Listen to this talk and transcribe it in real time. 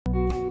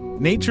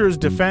nature's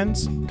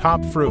defense,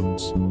 top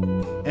fruits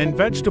and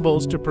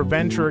vegetables to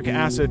prevent uric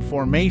acid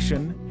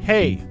formation.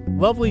 Hey,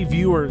 lovely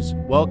viewers,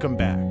 welcome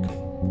back.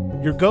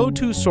 Your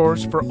go-to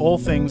source for all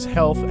things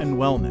health and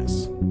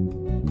wellness.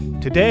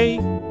 Today,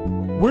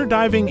 we're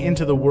diving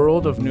into the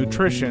world of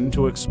nutrition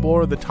to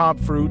explore the top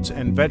fruits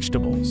and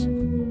vegetables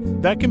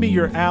that can be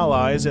your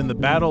allies in the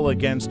battle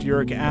against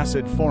uric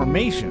acid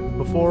formation.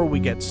 Before we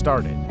get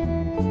started,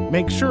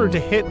 make sure to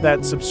hit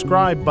that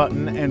subscribe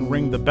button and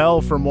ring the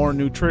bell for more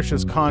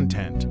nutritious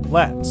content.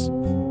 Let's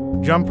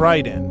jump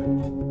right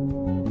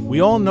in. We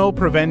all know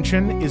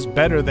prevention is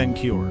better than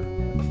cure.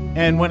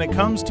 And when it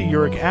comes to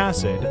uric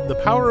acid, the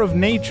power of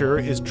nature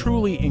is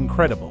truly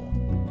incredible.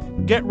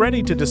 Get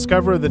ready to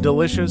discover the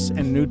delicious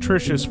and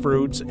nutritious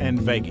fruits and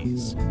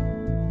veggies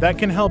that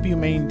can help you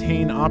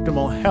maintain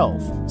optimal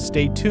health.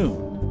 Stay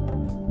tuned.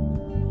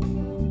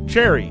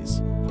 Cherries,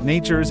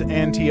 nature's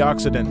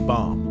antioxidant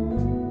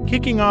bomb.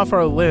 Kicking off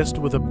our list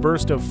with a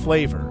burst of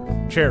flavor,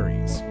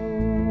 cherries.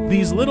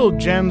 These little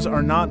gems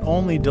are not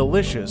only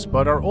delicious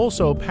but are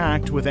also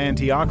packed with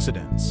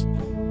antioxidants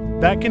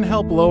that can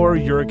help lower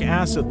uric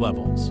acid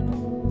levels.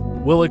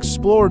 We'll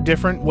explore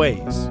different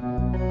ways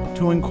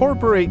to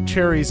incorporate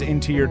cherries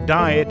into your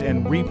diet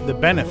and reap the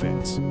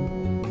benefits.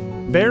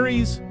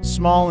 Berries,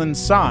 small in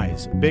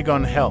size, big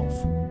on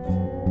health.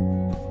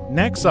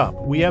 Next up,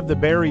 we have the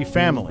berry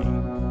family.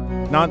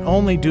 Not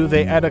only do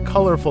they add a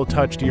colorful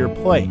touch to your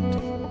plate,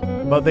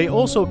 but they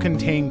also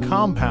contain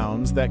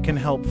compounds that can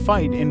help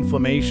fight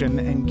inflammation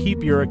and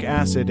keep uric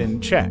acid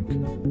in check.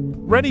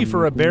 Ready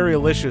for a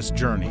berrylicious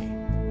journey.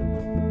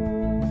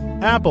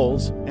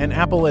 Apples, an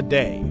apple a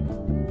day.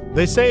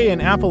 They say an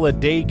apple a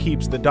day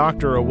keeps the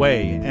doctor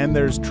away, and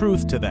there's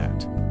truth to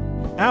that.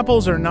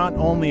 Apples are not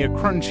only a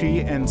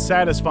crunchy and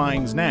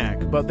satisfying snack,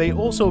 but they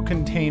also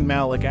contain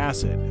malic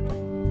acid,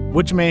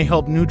 which may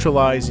help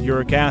neutralize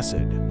uric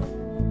acid.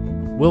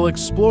 We'll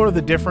explore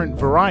the different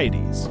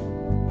varieties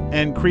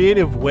and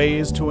creative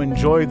ways to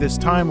enjoy this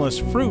timeless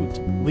fruit.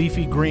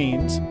 Leafy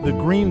greens, the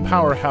green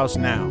powerhouse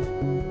now.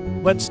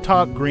 Let's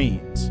talk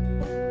greens.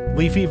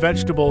 Leafy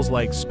vegetables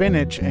like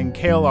spinach and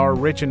kale are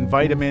rich in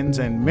vitamins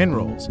and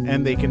minerals,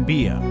 and they can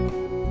be a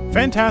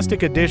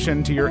fantastic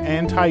addition to your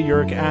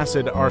anti-uric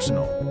acid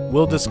arsenal.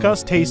 We'll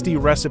discuss tasty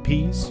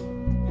recipes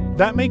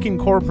that make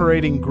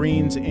incorporating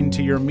greens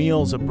into your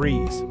meals a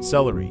breeze.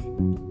 Celery.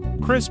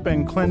 Crisp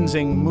and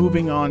cleansing.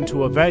 Moving on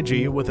to a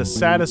veggie with a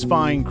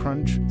satisfying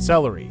crunch,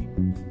 celery.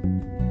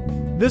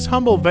 This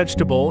humble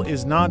vegetable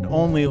is not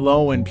only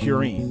low in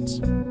purines,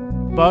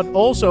 but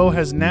also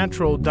has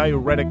natural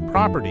diuretic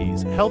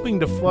properties, helping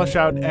to flush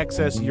out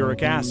excess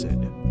uric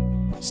acid.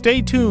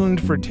 Stay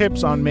tuned for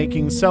tips on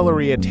making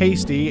celery a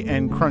tasty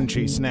and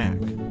crunchy snack.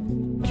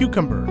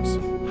 Cucumbers,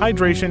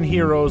 hydration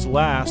heroes.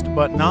 Last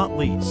but not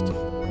least,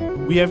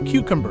 we have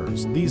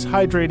cucumbers. These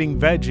hydrating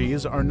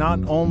veggies are not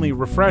only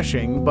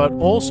refreshing but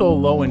also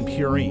low in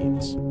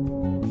purines.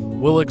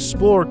 We'll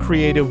explore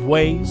creative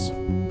ways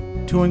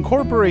to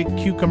incorporate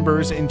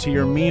cucumbers into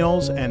your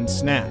meals and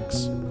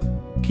snacks,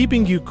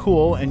 keeping you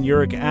cool and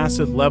uric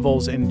acid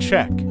levels in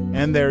check.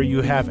 And there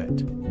you have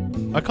it.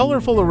 A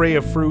colorful array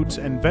of fruits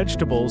and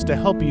vegetables to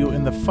help you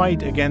in the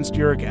fight against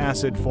uric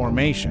acid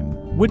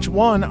formation. Which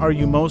one are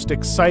you most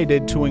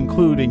excited to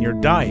include in your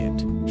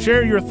diet?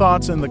 Share your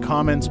thoughts in the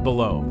comments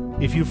below.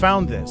 If you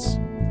found this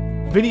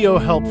video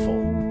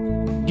helpful,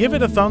 give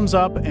it a thumbs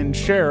up and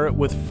share it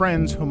with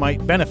friends who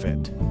might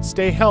benefit.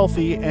 Stay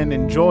healthy and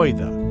enjoy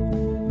the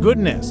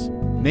goodness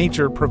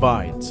nature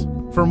provides.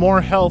 For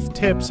more health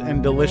tips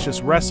and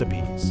delicious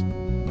recipes,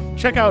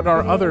 check out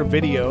our other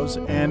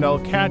videos, and I'll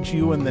catch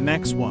you in the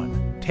next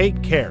one.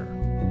 Take care.